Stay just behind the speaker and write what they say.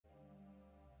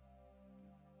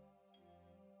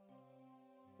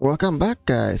Welcome back,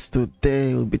 guys.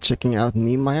 Today we'll be checking out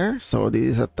Nemire. So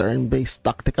this is a turn-based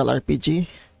tactical RPG.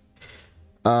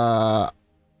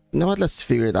 You know what? Let's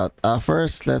figure it out.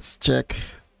 First, let's check.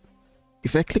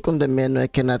 If I click on the menu, I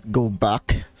cannot go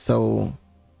back. So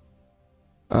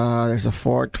there's a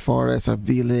fort, forest, a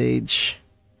village,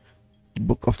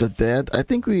 book of the dead. I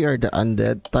think we are the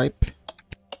undead type.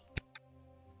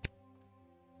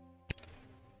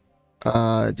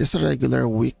 Just a regular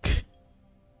week.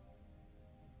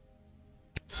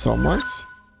 Summons.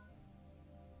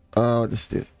 What is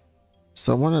this?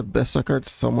 Summon a berserker,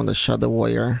 summon a shadow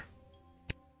warrior.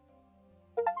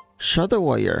 Shadow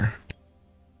warrior.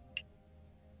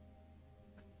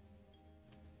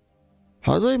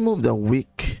 How do I move the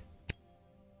weak?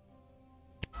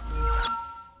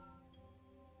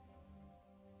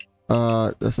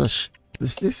 Is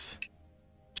this?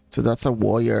 So that's a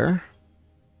warrior.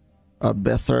 A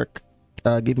berserk.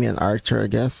 Give me an archer, I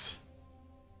guess.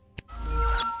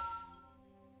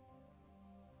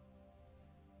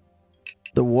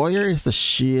 The warrior is the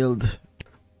shield.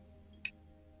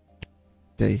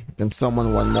 Okay, can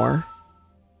summon one more.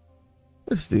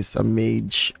 What is this? A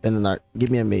mage and an art. Give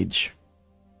me a mage.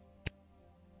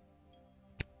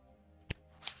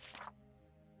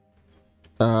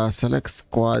 Select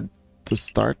squad to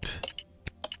start.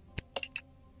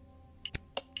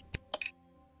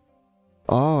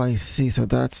 Oh, I see. So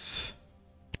that's...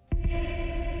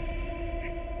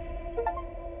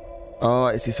 Oh,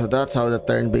 I see. So that's how the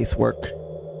turn-based work.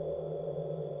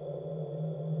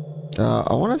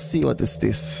 I want to see what is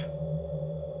this.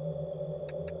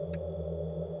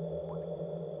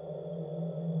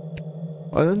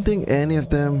 I don't think any of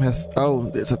them has... Oh,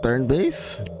 it's a turn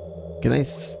base? Can I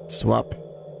swap?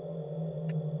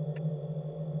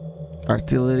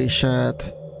 Artillery shot.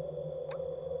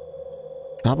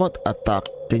 How about attack?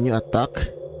 Can you attack?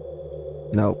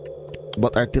 No.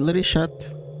 But artillery shot?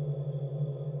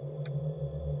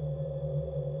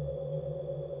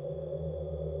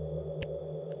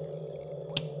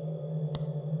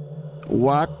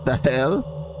 What the hell?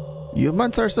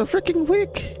 Humans are so freaking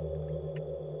weak.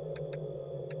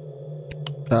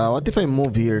 What if I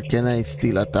move here? Can I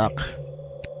still attack?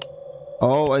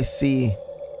 Oh, I see.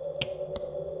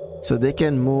 So they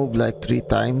can move like 3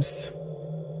 times.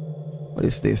 What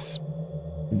is this?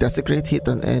 Desecrate hit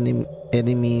an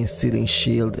enemy, stealing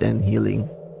shield and healing.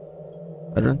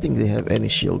 I don't think they have any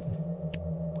shield.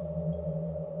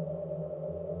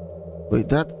 Wait,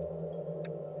 that...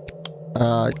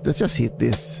 let's just hit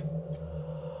this.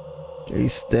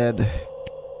 He's dead.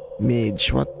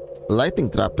 Mage. What? Lighting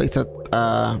trap. Place a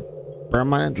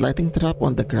permanent lighting trap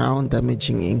on the ground.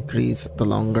 Damaging increase the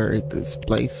longer it is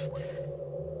placed.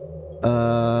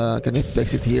 Can I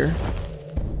place it here?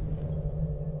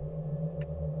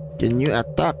 Can you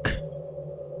attack?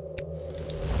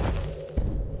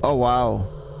 Oh wow.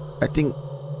 I think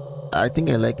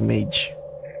I like mage.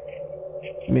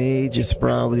 Mage is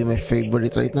probably my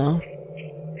favorite right now.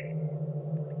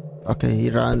 Okay, he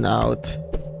ran out.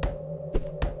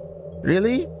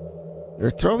 Really?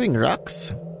 You're throwing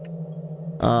rocks?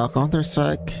 Counter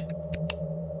strike.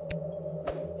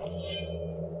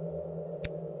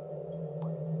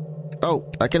 Oh,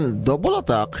 I can double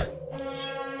attack.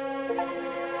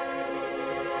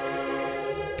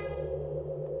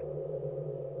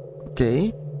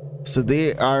 Okay. So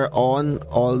they are on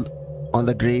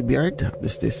the graveyard. What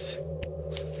is this?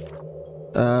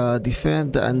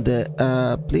 Defend the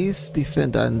undead. Please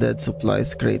defend the undead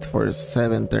supplies crate for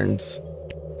 7 turns.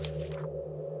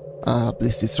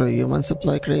 Please destroy human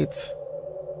supply crates.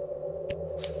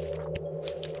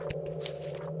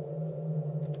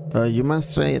 Human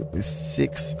strength is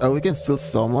 6. We can still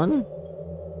summon.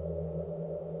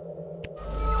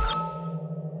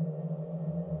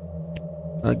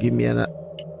 Give me an...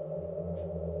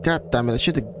 God damn it! I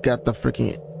should have got the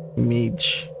freaking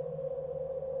mage.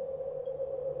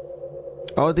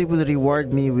 Oh, they will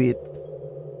reward me with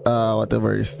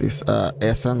whatever is this,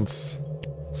 essence.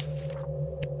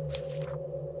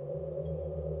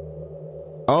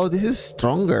 Oh, this is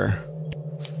stronger.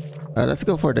 Let's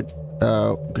go for the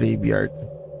graveyard.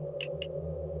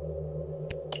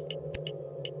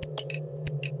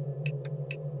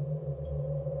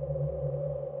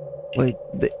 Wait,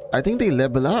 I think they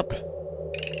level up.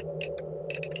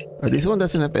 This one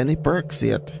doesn't have any perks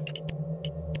yet.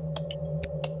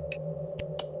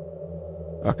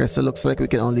 Okay, so looks like we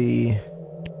can only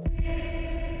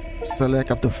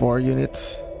select up to 4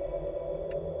 units.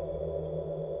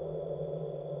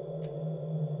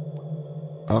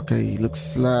 Okay,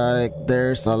 looks like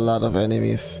there's a lot of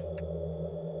enemies.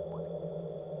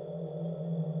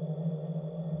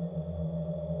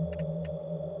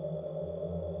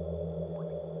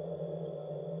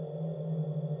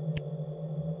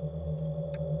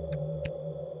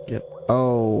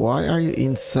 Oh, why are you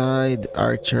inside,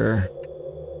 Archer?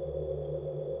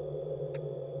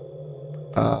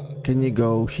 Can you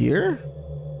go here?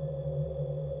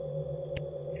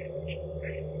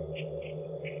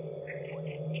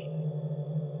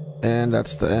 And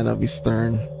that's the end of his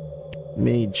turn.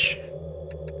 Mage.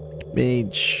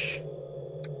 Mage.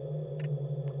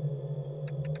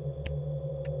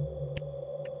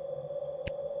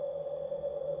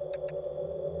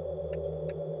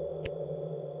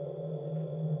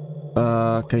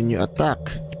 Can you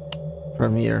attack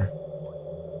from here?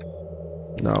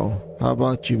 No. How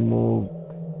about you move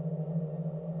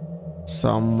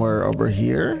somewhere over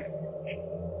here?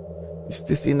 Is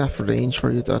this enough range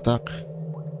for you to attack?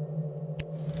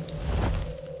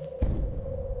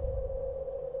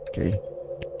 Okay.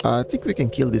 I think we can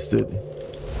kill this dude.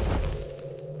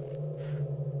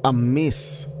 A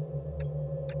miss.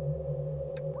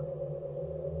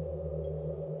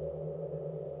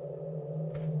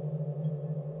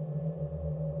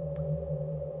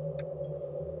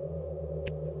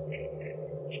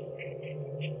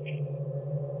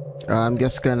 I'm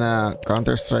just gonna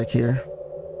counter strike here.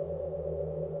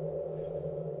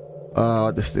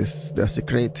 What is this?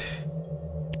 Desecrate.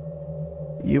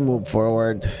 You move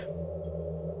forward.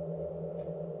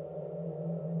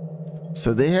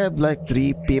 So they have like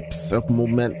 3 pips of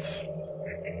movements.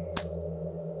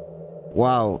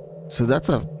 Wow. So that's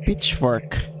a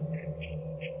pitchfork.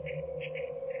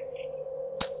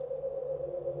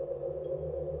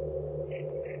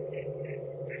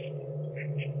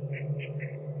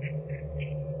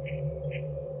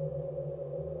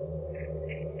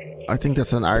 I think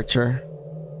that's an archer.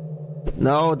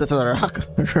 No, that's a rock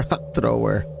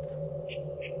thrower.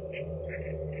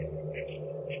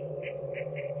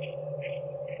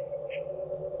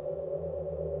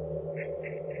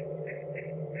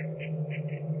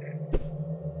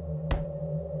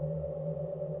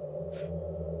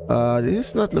 This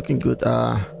is not looking good.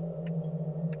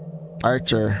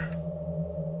 Archer,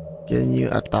 can you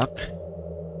attack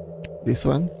this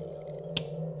one?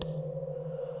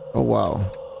 Oh wow.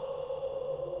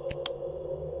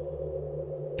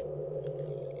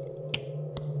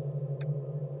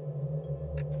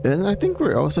 And I think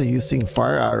we're also using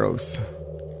fire arrows.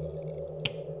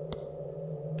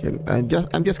 Okay, I'm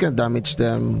just gonna damage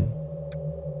them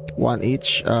 1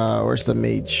 each. Where's the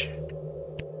mage?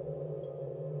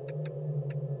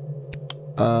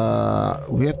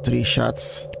 We have 3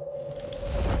 shots.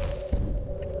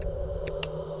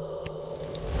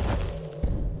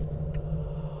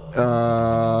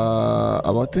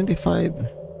 About 25.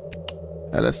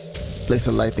 Let's place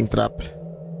a lightning trap.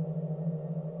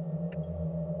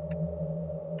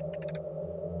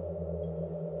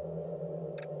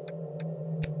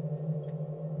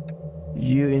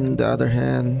 You in the other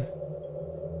hand.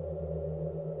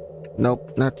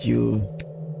 Nope, not you.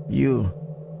 You.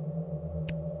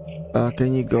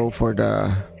 Can you go for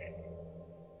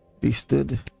this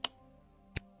dude?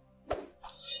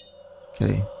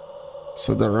 Okay.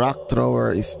 So the rock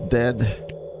thrower is dead.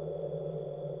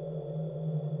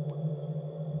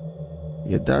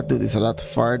 Yeah, that dude is a lot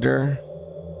farther.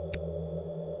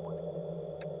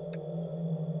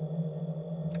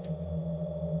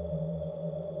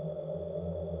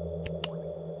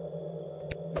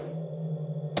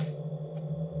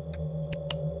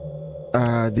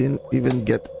 Didn't even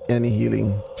get any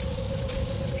healing.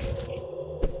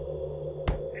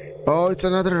 Oh, it's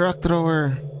another rock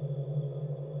thrower.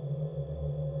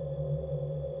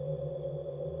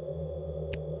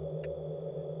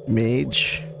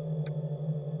 Mage.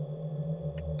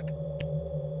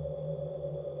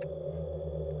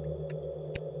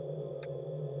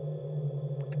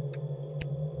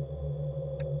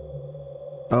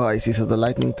 Oh, I see. So the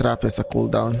lightning trap is a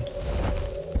cooldown.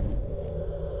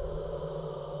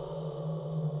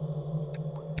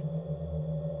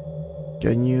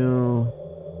 Can you...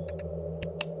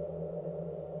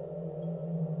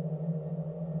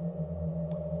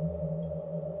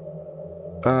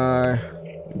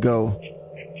 go.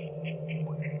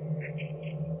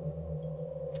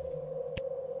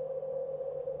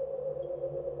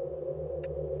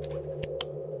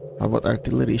 How about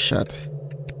artillery shot?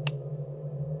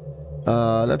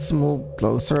 Let's move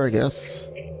closer, I guess.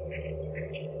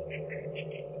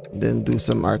 Then do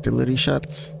some artillery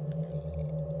shots.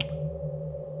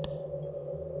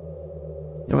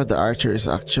 You know what? The archer is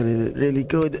actually really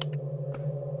good.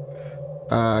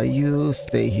 You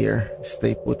stay here.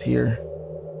 Stay put here.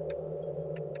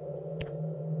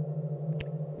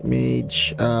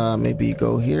 Mage, maybe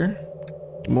go here.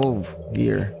 Move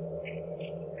here.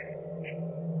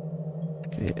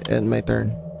 Okay, end my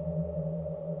turn.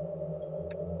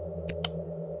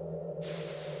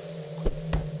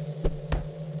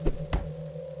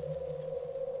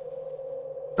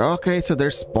 Okay, so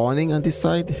they're spawning on this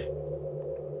side.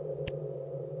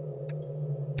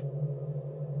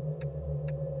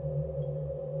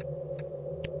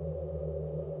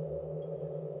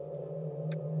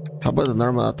 How about the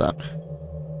normal attack?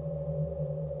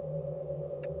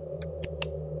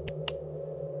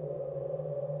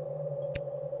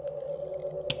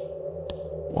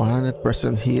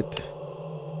 %100 hit.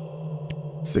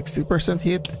 60%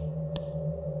 hit.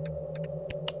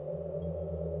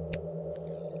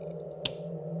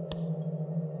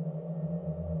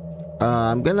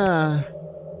 I'm gonna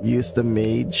use the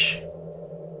mage.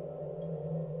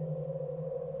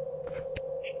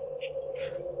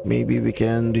 Maybe we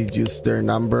can reduce their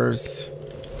numbers.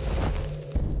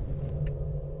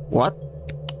 What?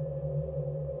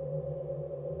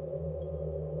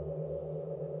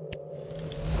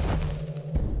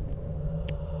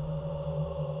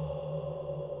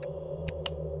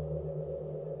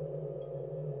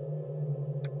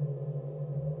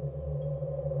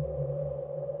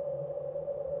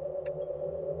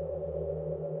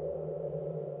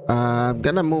 I'm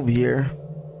gonna move here.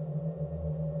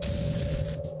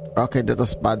 Okay, that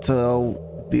was bad. So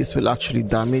this will actually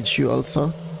damage you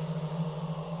also.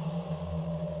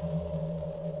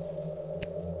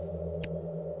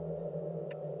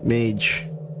 Mage.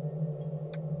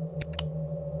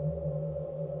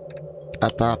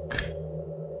 Attack.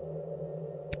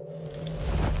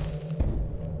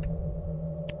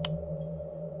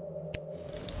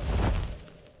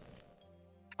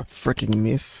 A freaking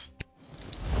miss.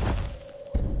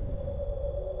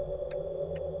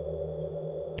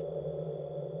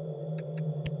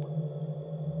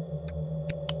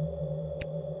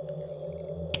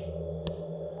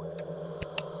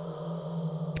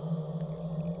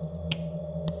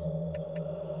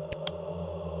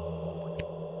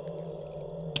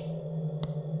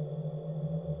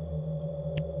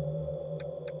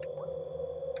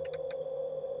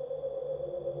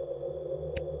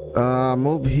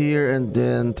 Move here and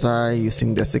then try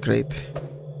using desecrate.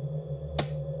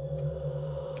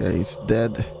 Okay, he's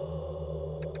dead.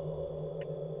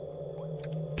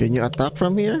 Can you attack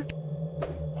from here?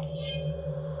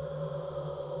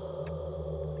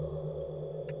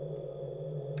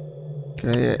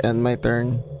 Okay, end my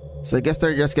turn. So I guess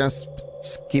they're just gonna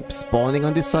keep spawning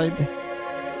on this side.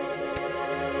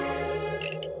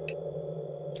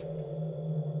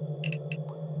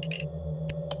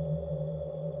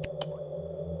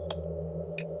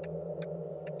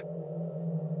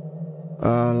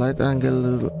 Light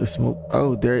angle is move.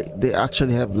 Oh, they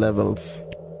actually have levels.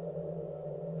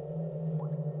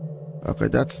 Okay,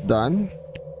 that's done.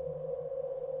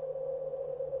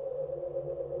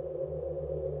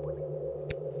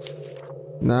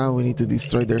 Now we need to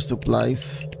destroy their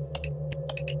supplies.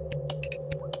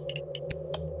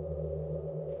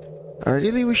 I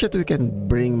really wish that we can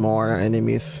bring more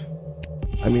enemies.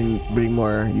 I mean, bring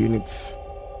more units.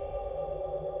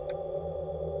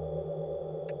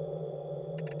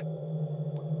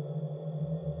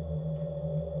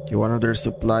 Okay, one of their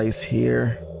supplies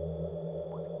here.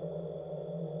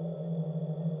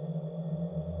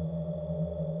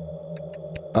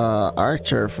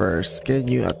 Archer first. Can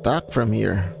you attack from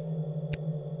here?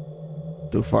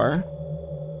 Too far?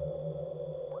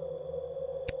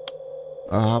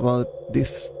 How about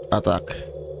this attack?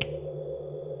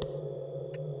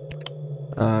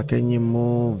 Can you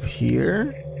move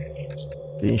here?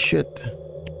 Can you shoot?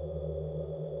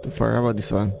 Too far. How about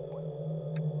this one?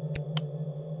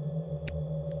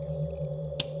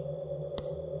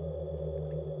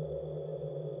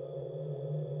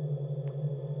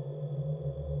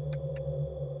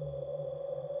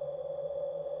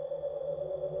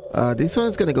 This one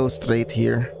is gonna go straight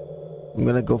here. I'm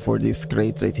gonna go for this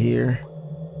crate right here.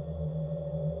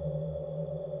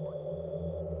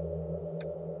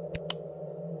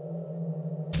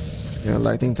 Yeah,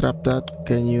 lightning trap that.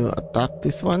 Can you attack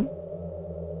this one?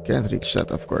 Can't reach that,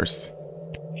 of course.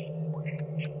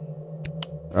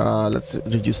 Let's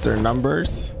reduce their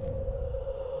numbers.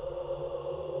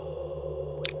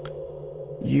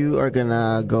 You are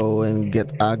gonna go and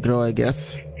get aggro, I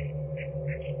guess.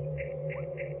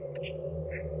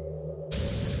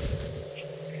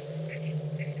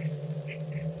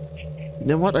 You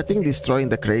know what? I think destroying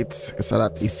the crates is a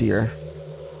lot easier.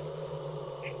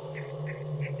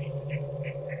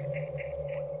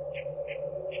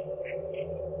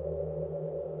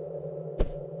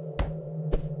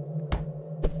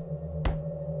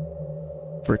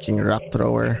 Freaking rock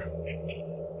thrower.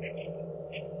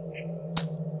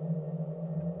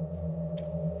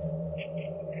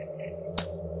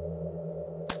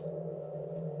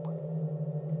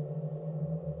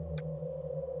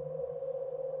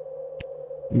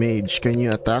 Mage, can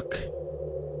you attack?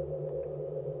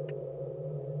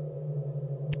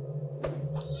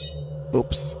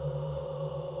 Oops.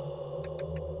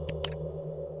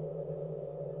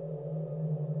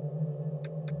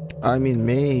 I mean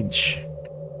mage.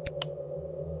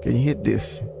 Can you hit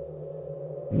this?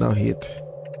 No hit.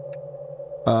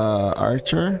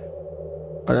 Archer?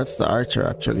 Oh, that's the archer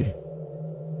actually.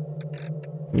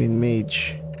 I mean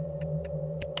mage.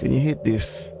 Can you hit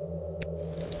this?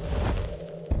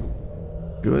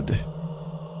 Good.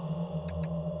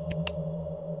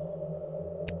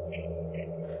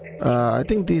 I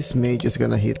think this mage is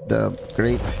gonna hit the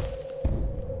grate.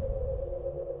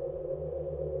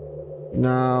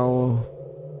 Now,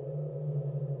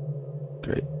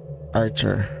 great.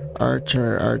 Archer,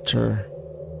 archer, archer.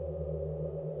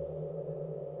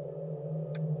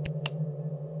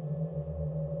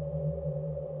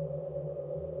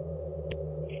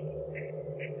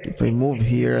 If I move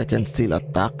here, I can still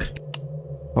attack.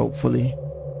 Hopefully.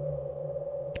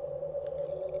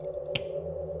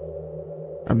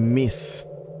 A miss.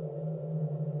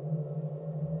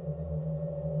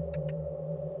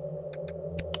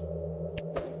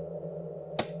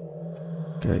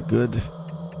 Okay, good.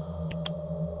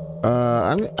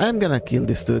 I'm gonna kill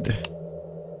this dude.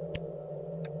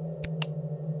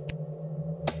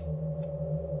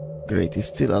 Great, he's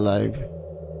still alive.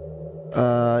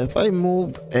 If I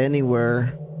move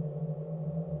anywhere,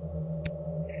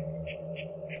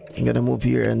 I'm gonna move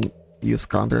here and use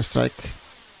Counter-Strike.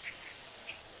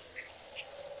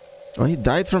 Oh, he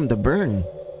died from the burn.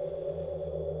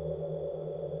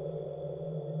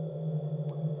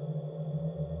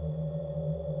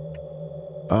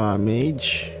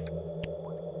 Mage.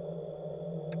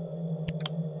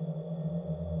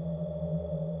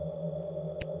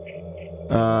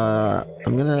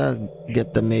 I'm gonna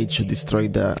get the mage to destroy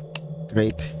the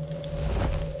grate.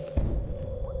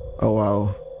 Oh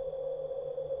wow.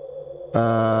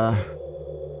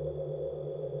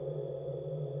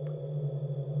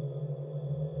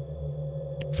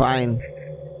 Fine.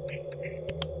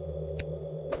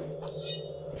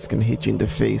 It's gonna hit you in the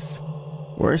face.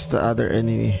 Where's the other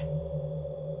enemy?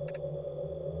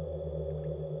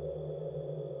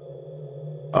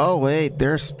 Oh wait,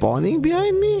 they're spawning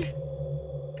behind me?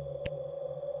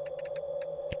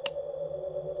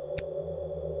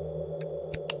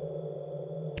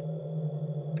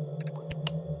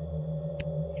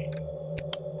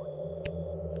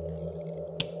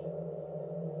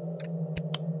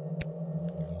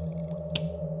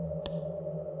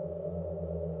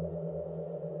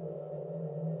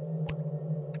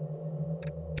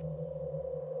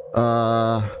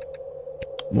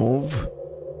 Move.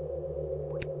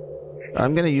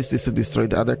 I'm gonna use this to destroy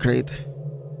the other crate.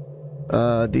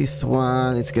 This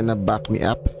one, it's gonna back me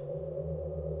up.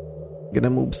 Gonna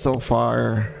move so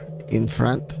far in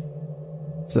front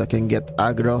so I can get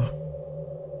aggro.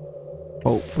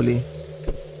 Hopefully.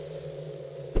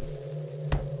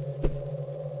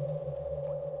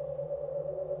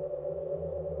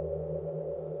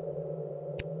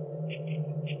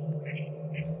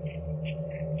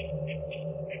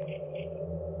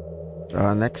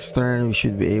 Next turn we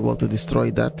should be able to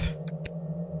destroy that.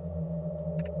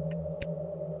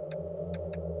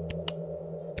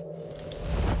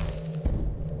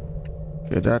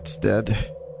 Okay, that's dead.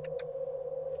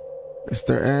 Is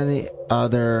there any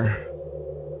other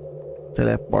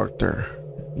teleporter?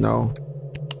 No.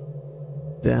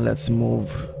 Then let's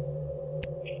move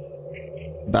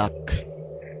back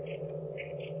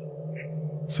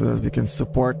so that we can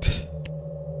support.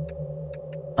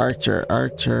 Archer,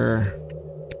 archer.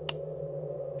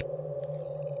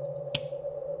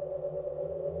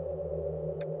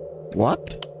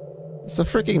 What? It's a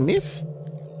freaking miss.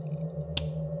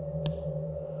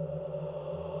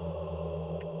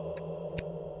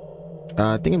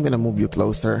 I think I'm gonna move you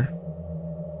closer.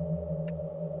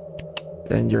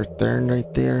 And your turn right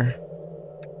there.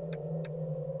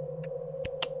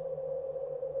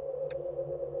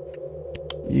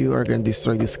 You are gonna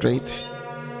destroy this crate.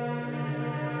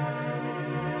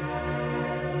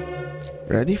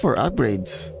 Ready for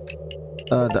upgrades.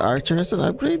 The archer has an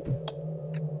upgrade.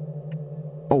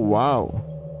 Oh wow.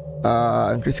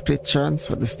 Increase crit chance.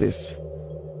 What is this?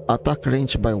 Attack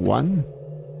range by 1.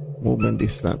 Movement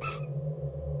distance.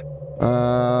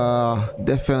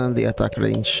 Definitely attack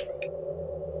range.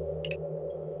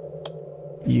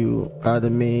 You the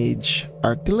mage.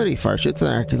 Artillery fire. Shoots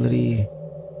an artillery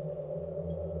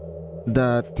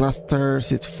that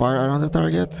clusters it far around the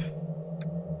target.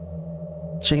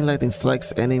 Chain lightning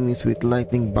strikes enemies with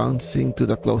lightning bouncing to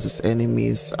the closest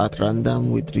enemies at random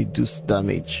with reduced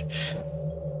damage.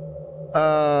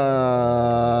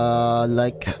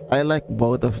 I like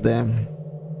both of them.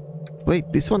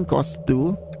 Wait, this one costs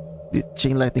 2. The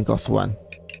chain lightning costs 1.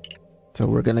 So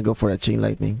we're gonna go for a chain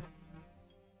lightning.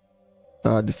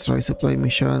 Destroy supply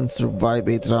mission, survive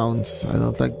 8 rounds. I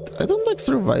don't like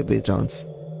survive 8 rounds.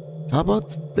 How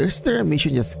about there's there a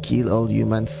mission just kill all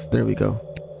humans? There we go.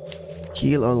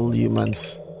 Kill all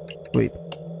humans. Wait.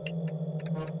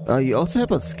 You also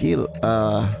have a skill.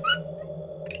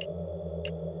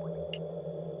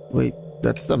 Wait,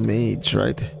 that's the mage,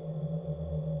 right?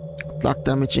 Attack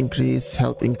damage increase,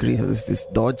 health increase. What is this?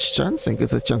 Dodge chance?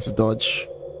 Increase the chance to dodge.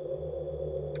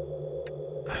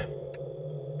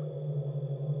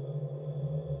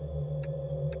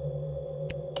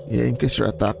 Yeah, increase your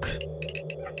attack.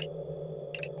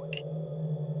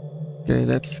 Okay,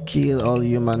 let's kill all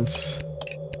humans.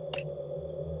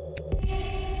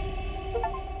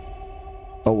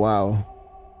 Oh wow.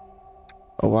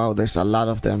 Oh wow, there's a lot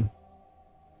of them.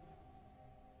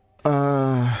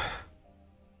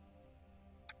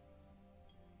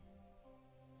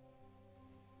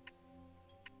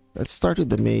 Let's start with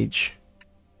the mage.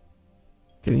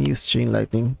 Can you use chain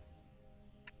lightning?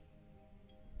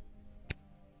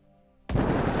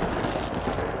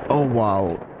 Oh wow.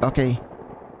 Okay.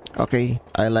 Okay,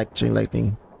 I like chain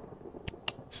lightning.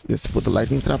 Let's put the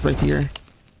lightning trap right here.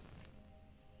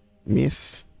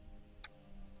 Miss.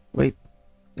 Wait.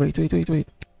 Wait.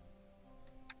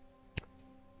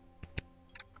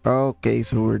 Okay,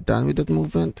 so we're done with that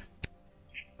movement.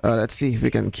 Let's see if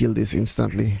we can kill this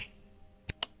instantly.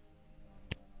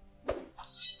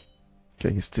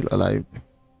 Okay, he's still alive.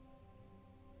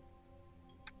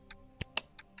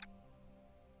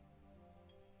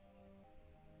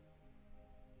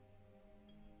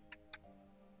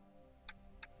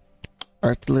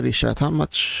 Artillery shot, how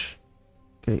much?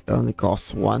 Okay, only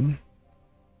costs 1.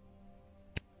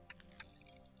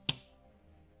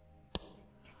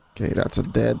 Okay, that's a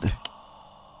dead.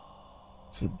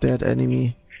 It's a dead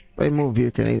enemy. If I move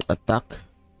here, can I attack?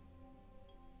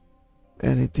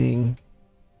 Anything?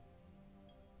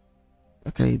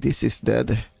 Okay, this is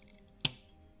dead.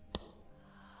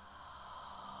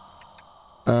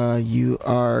 You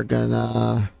are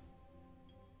gonna...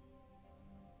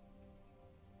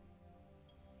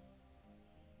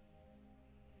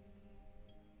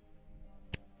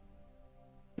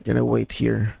 Gonna wait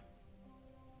here.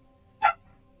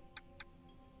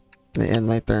 Gonna end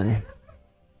my turn.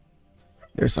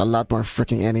 There's a lot more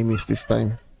freaking enemies this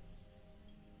time.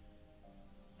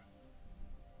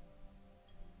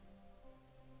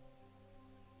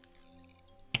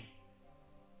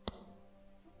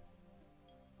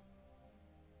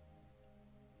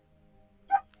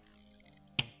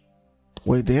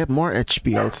 Wait, they have more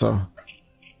HP also.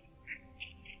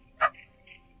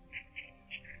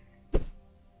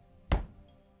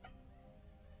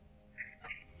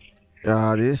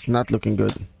 This is not looking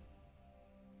good.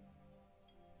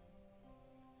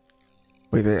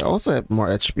 Wait, they also have more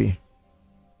HP.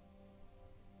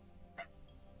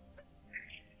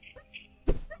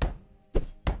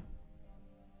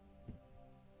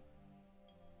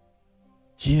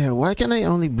 Yeah, why can I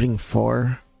only bring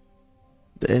 4?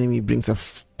 The enemy brings a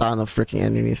ton of freaking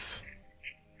enemies.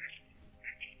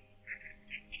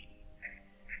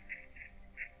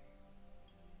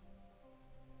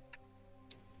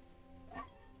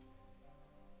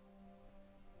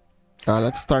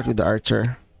 Let's start with the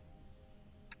archer.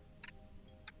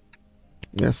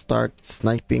 Let's start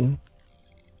sniping.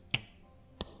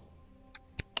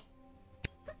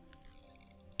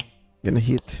 Gonna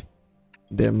hit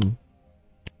them.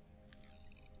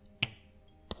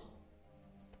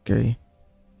 Okay.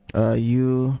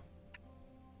 You...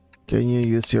 Can you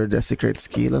use your desecrate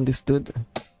skill on this dude?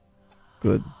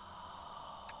 Good.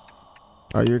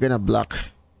 You're gonna block.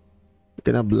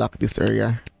 You're gonna block this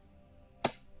area.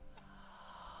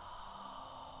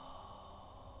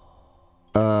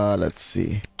 Let's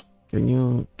see. Can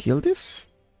you kill this?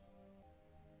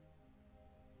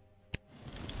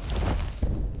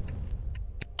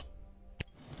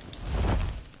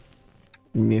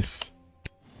 Miss.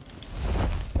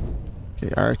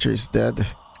 Okay, archer is dead.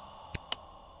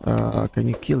 Can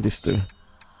you kill this too?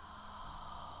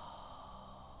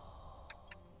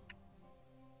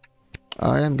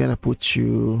 I am gonna put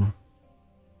you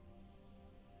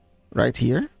right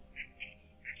here,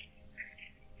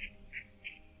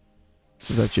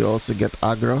 so that you also get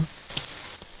aggro.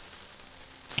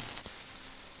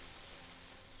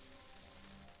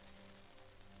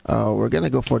 We're gonna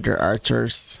go for their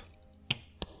archers.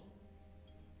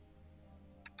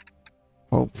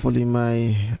 Hopefully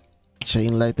my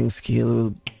chain lightning skill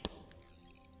will...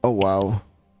 Oh wow,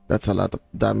 that's a lot of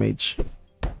damage.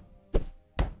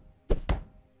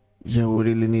 Yeah, we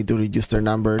really need to reduce their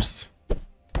numbers.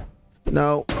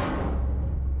 No.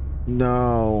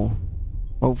 No.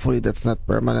 Hopefully that's not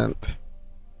permanent.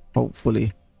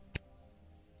 Hopefully.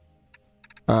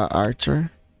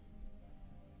 Archer.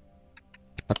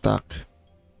 Attack.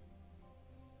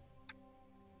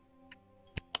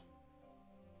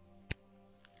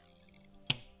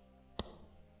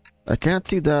 I cannot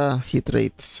see the hit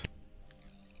rates.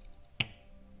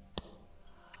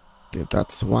 Okay,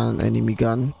 that's one enemy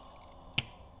gun.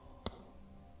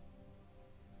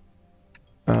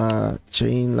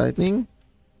 Chain lightning.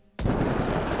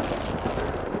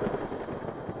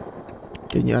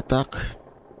 Can you attack?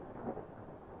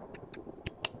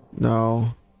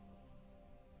 No.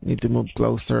 Need to move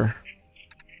closer.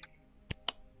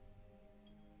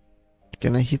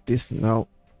 Can I hit this? No.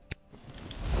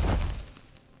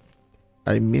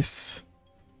 I miss.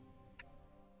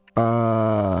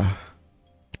 Attack.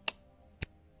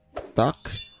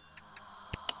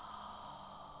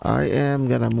 I am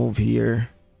gonna move here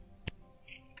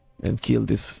and kill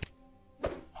this.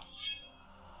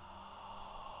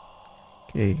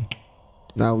 Okay.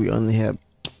 Now we only have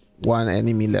one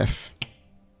enemy left.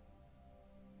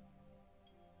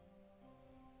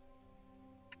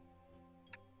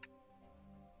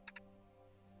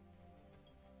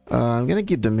 I'm gonna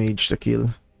give the mage the kill.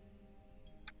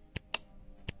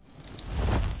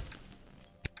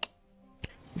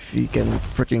 If he can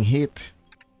freaking hit.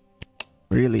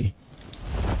 Really.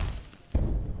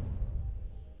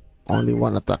 Only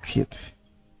one attack hit.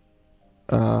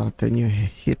 Can you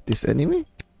hit this enemy?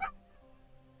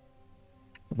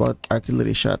 About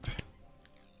artillery shot.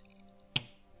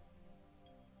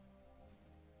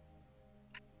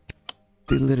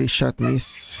 Artillery shot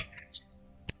miss.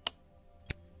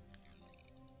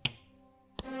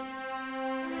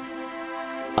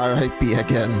 RIP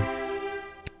again.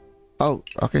 Oh,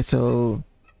 okay, so...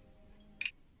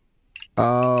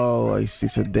 Oh, I see.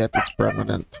 So death is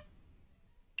permanent.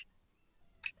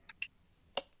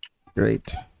 Great.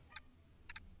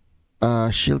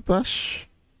 Shield push.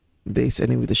 Daze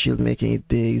enemy with a shield, making it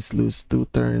daze. Lose 2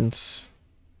 turns.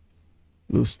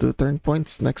 Lose 2 turn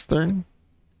points next turn.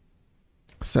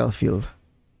 Self heal.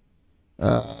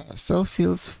 Self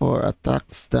heals for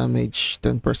attacks, damage,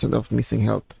 10% of missing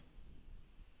health.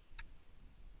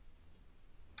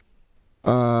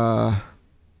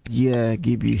 Yeah,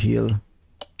 give you heal.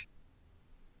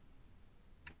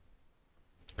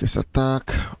 Increase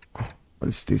attack. What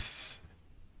is this?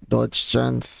 Dodge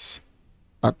chance.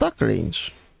 Attack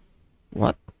range.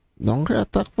 What? Longer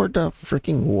attack for the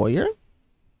freaking warrior?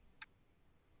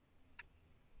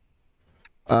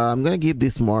 I'm gonna give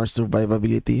this more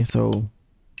survivability, so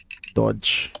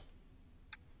dodge.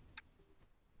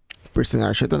 Piercing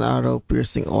arrow, shoot an arrow,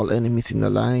 piercing all enemies in the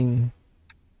line.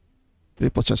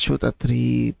 Triple shot, shoot at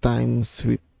 3 times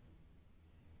with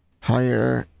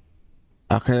higher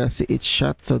accuracy each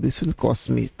shot. So this will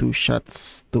cost me 2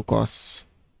 shots to cost.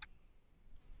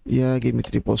 Yeah, give me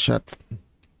triple shot.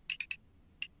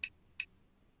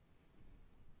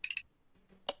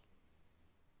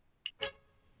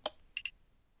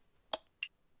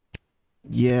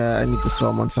 Yeah, I need to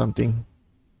summon something.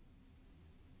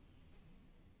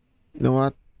 You know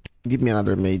what? Give me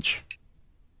another mage.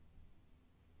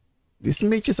 This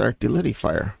mage is artillery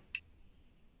fire.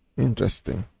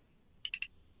 Interesting.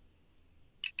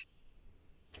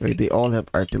 Wait, they all have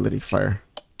artillery fire.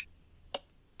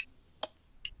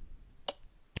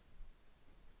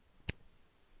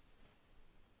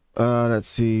 Let's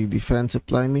see. Defense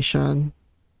supply mission.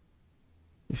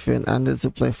 Defend undead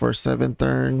supply for 7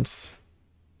 turns.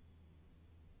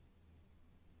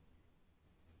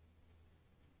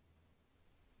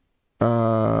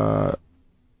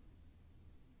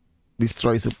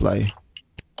 Destroy supply.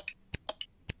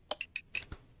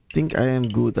 Think I am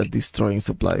good at destroying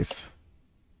supplies.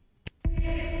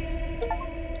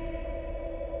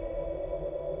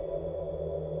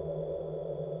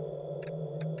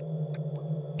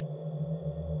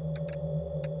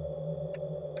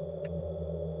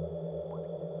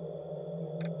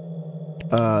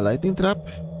 Lightning trap.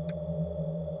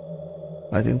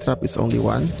 Lightning trap is only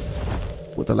 1.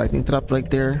 Put a lightning trap right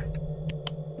there.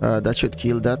 That should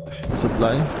kill that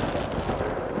supply.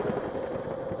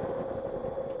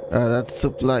 That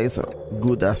supply is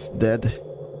good as dead.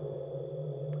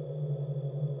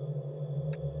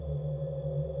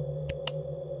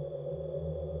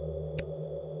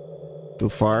 Too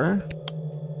far?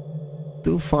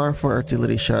 Too far for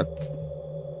artillery shot.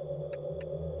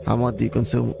 How much do you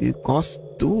consume? It costs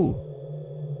 2.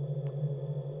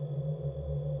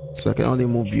 So I can only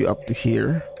move you up to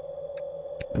here.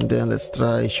 And then let's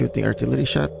try shooting artillery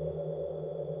shot.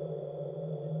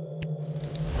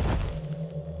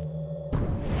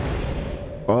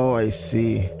 I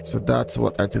see. So that's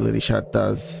what artillery shot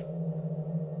does.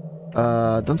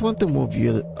 Don't want to move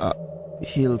you.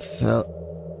 Heal cell.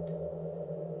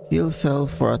 Heal cell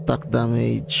for attack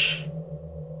damage.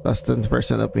 Plus 10%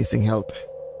 of missing health.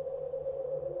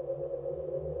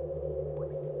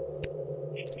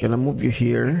 Gonna move you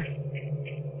here.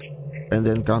 And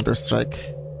then counter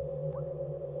strike.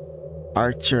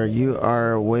 Archer, you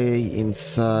are way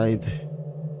inside.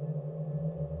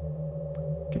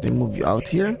 Can I move you out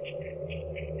here?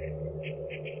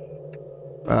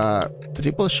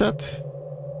 Triple shot?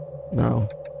 No.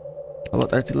 How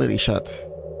about artillery shot?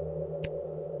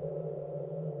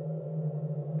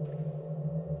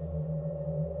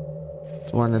 This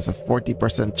one has a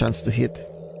 40% chance to hit.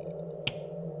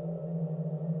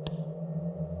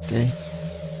 Okay.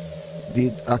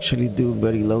 Did actually do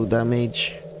very low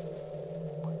damage.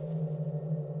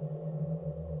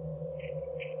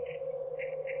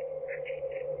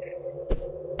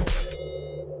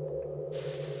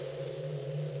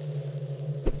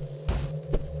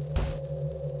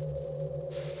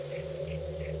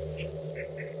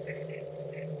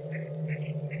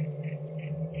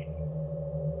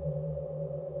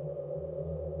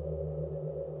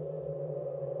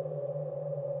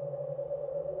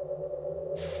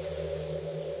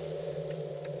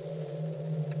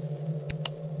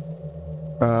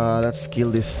 Let's kill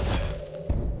this.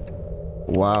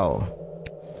 Wow.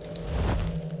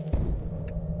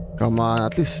 Come on,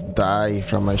 at least die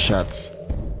from my shots.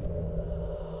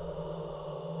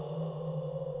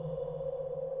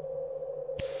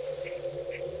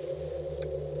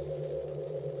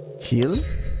 Heal?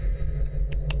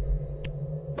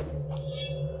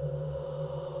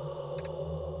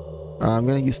 I'm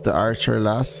gonna use the archer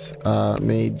last.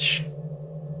 Mage.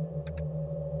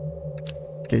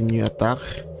 Can you attack?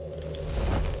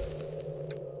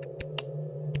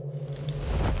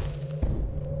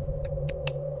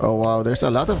 Oh wow, there's a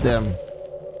lot of them.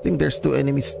 I think there's 2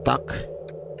 enemies stuck.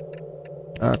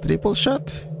 Triple shot.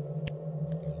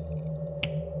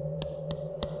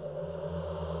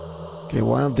 Okay,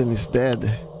 one of them is dead.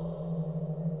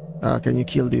 Can you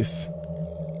kill this?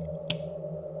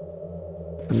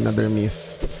 Another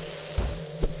miss.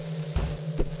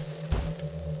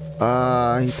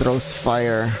 He throws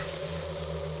fire.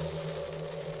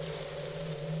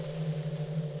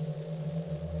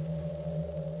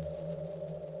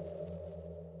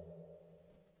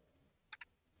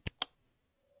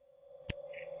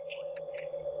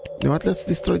 You know what? Let's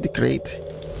destroy the crate.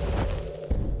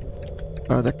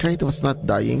 The crate was not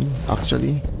dying,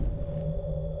 actually.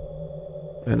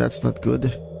 And that's not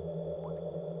good.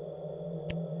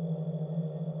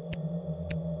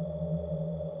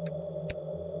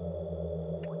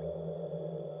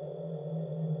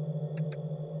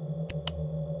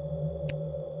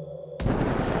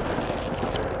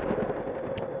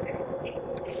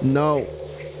 No.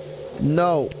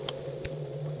 No.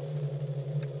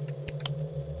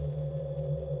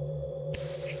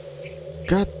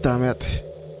 God damn it.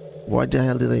 Why the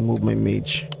hell did I move my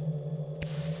mage?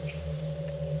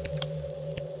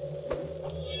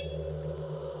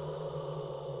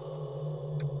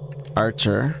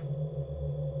 Archer.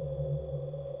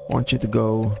 Want you to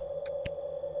go.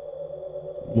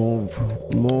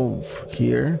 Move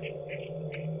here.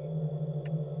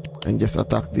 And just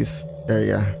attack this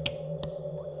area.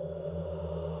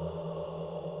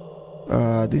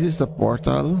 This is the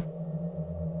portal.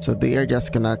 So they are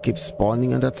just gonna keep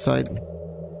spawning on that side.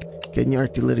 Can you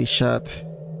artillery shot?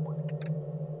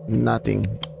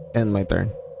 Nothing. End my turn.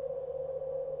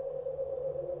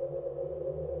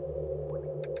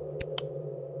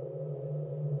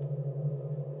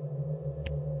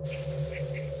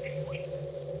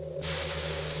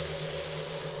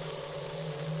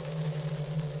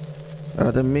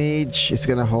 The mage is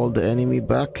gonna hold the enemy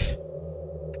back.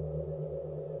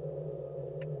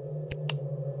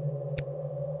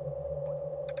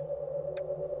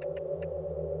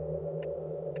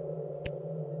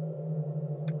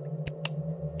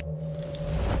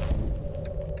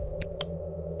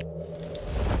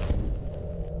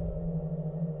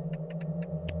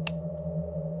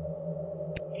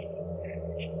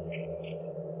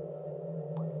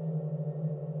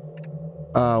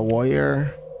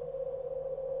 Warrior.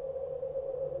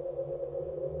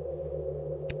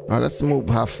 Let's move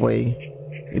halfway.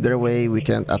 Either way, we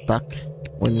can attack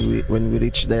when we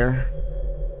reach there.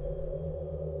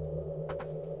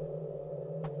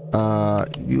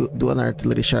 You do an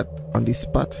artillery shot on this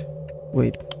spot.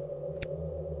 Wait,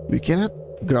 we cannot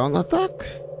ground attack.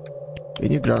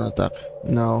 Can you ground attack?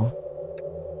 No.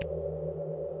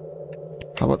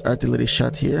 How about artillery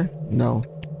shot here? No.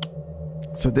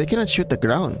 So they cannot shoot the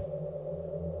ground.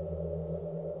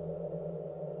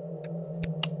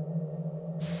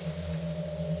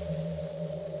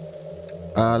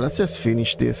 Let's just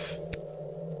finish this.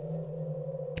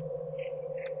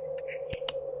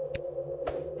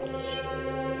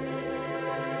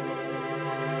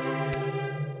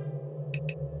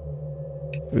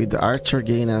 With the archer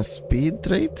gain a speed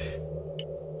trait?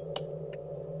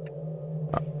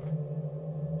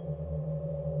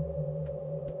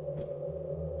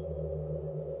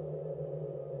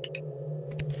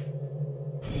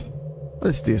 What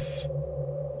is this?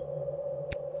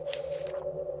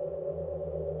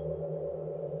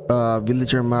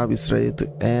 Villager mob is ready to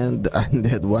end the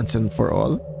undead once and for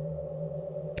all.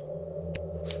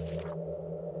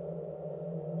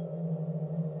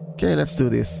 Okay, let's do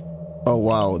this. Oh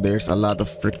wow, there's a lot of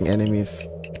freaking enemies.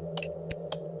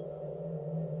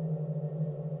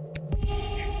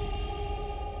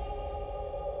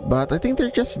 But I think they're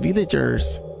just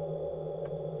villagers.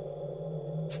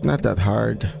 It's not that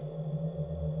hard.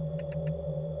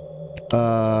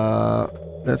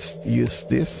 Let's use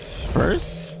this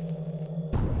first.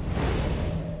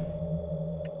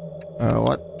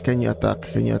 What can you attack?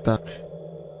 Can you attack?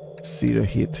 0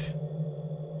 hit.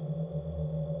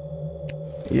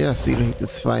 Yeah, 0 hit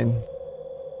is fine.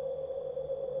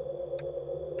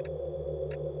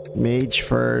 Mage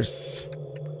first.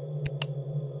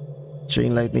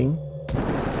 Chain lightning.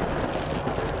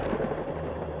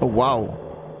 Oh wow.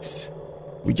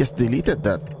 We just deleted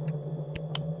that.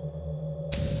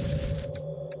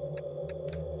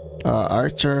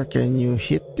 Archer, can you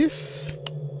hit this?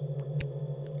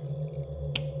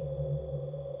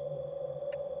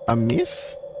 A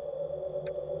miss?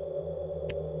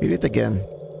 Hit it again.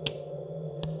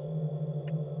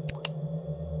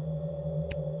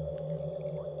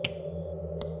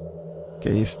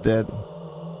 Okay, he's dead.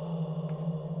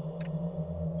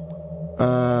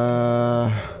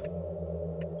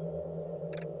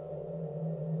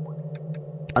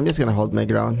 I'm just gonna hold my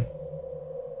ground.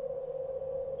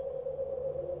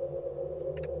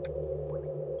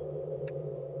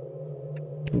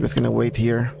 I'm just gonna wait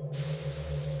here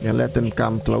and let them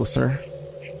come closer.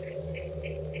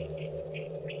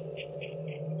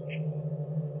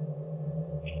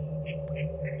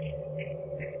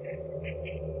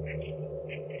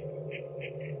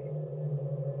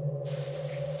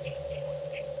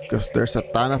 Because there's a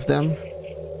ton of them.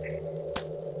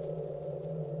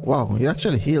 Wow, you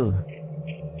actually heal.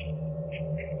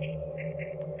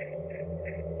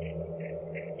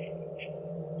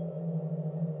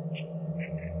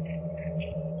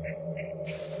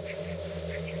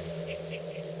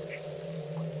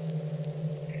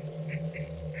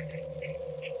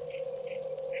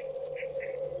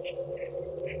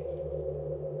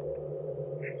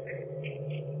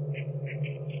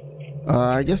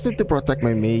 I just need to protect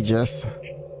my mages.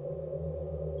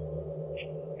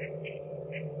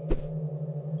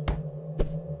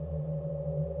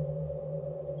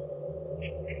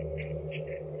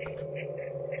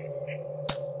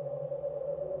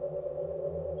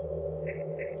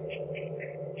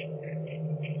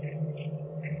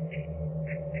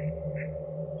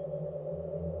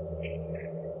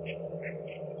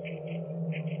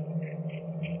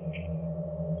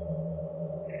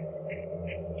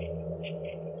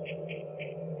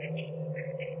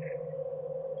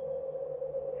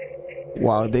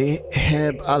 Wow, they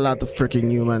have a lot of freaking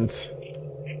humans.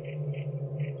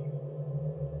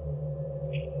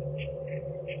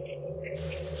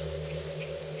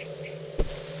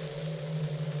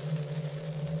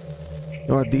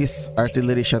 Oh, this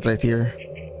artillery shot right here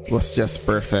was just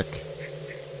perfect.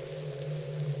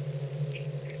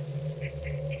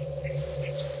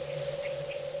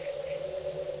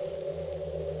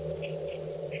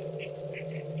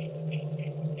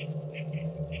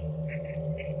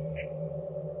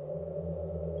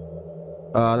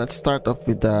 Let's start off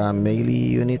with the melee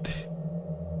unit.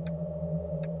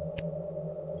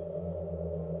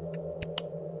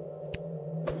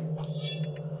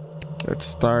 Let's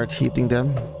start hitting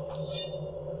them.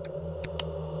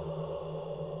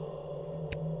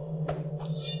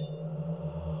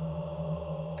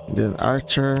 Then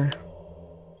archer.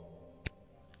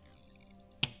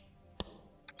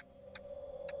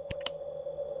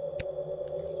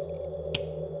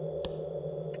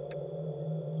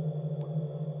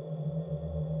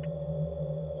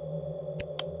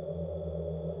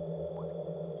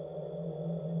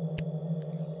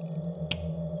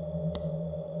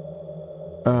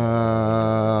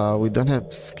 We don't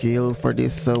have skill for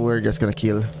this, so we're just gonna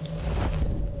kill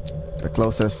the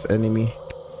closest enemy.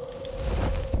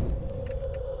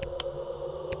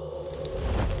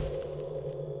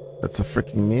 That's a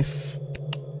freaking miss.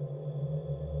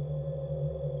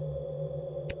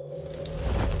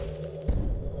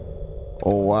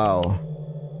 Oh wow.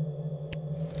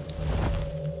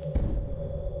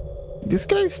 This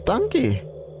guy is tanky.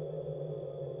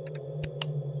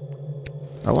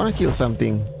 I want to kill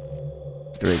something.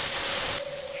 Great.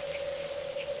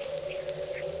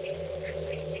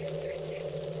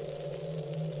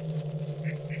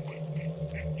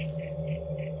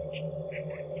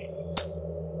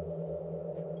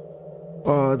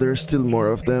 Oh, there's still more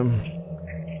of them.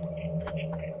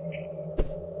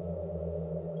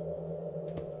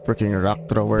 Freaking rock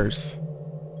throwers.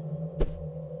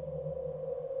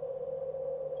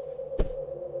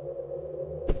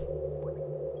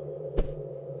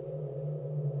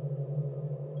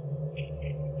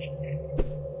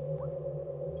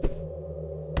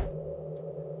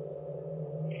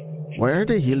 Why are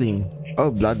they healing? Oh,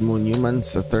 blood moon.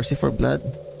 Humans are thirsty for blood.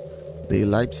 They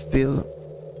life steal.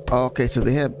 Oh, okay, so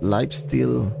they have life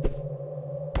steal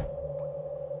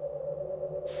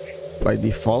by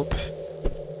default.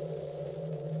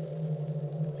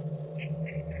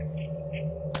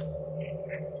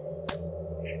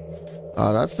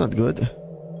 Oh, that's not good.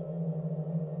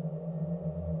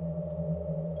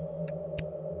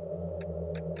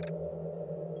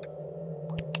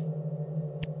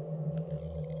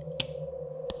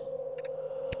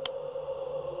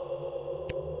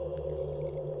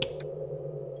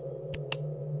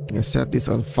 I'm gonna set this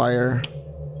on fire.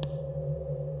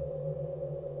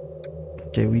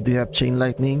 Okay, we do have chain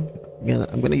lightning.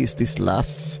 I'm gonna use this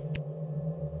last.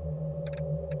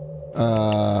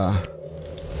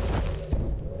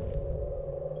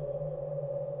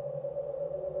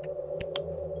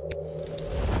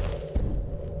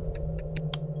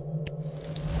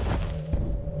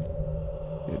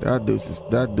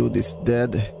 That dude is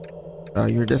dead.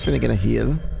 You're definitely gonna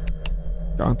heal.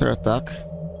 Counter attack.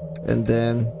 And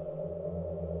then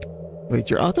wait,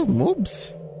 you're out of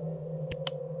moves.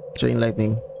 Chain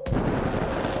lightning.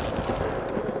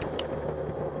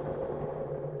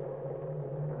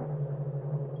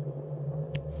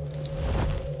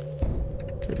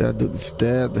 Okay, that dude is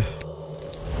dead.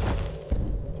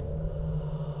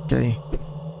 Okay.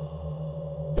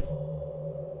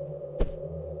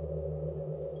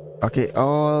 Okay,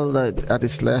 all that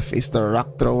is left is the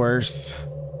rock throwers.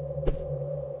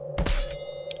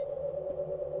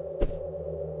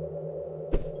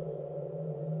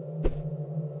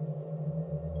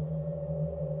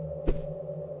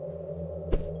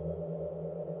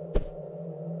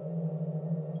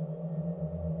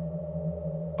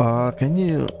 Can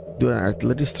you do an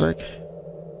artillery strike?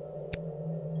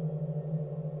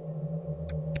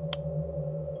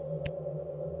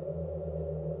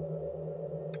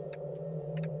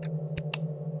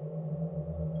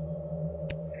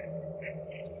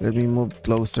 Let me move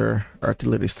closer.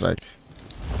 Artillery strike.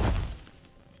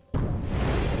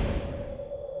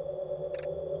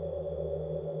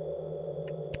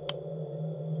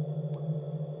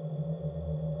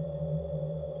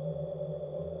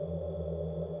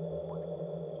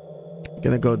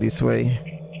 Gonna go this way.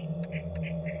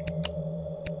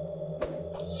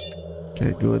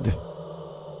 Okay, good.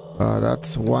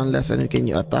 That's one less. And can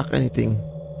you attack anything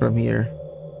from here?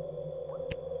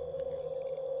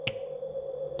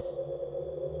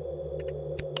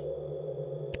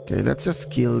 Okay, let's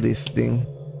just kill this thing.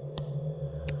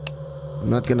 I'm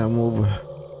not gonna move.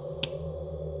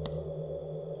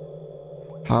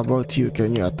 How about you?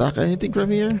 Can you attack anything from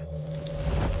here?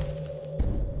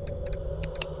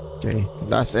 Okay,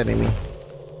 last enemy.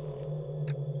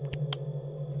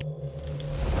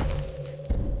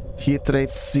 Hit rate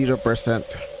 0%.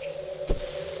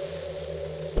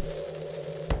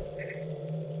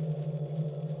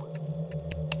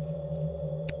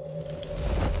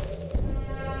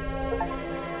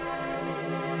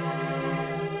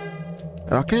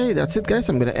 Okay, that's it guys.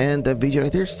 I'm gonna end the video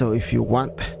right here. So if you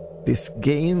want this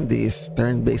game, this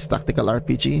turn-based tactical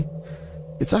RPG,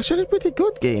 it's actually a pretty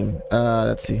good game.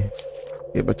 Let's see.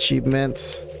 We have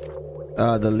achievements.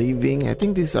 The living. I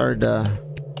think these are the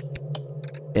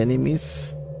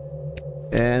enemies.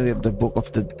 And we have the Book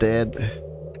of the Dead.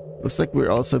 Looks like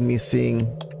we're also missing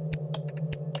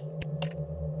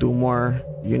 2 more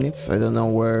units. I don't know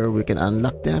where we can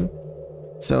unlock them.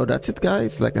 So that's it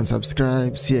guys. Like and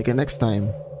subscribe. See you again next time.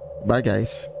 Bye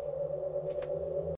guys.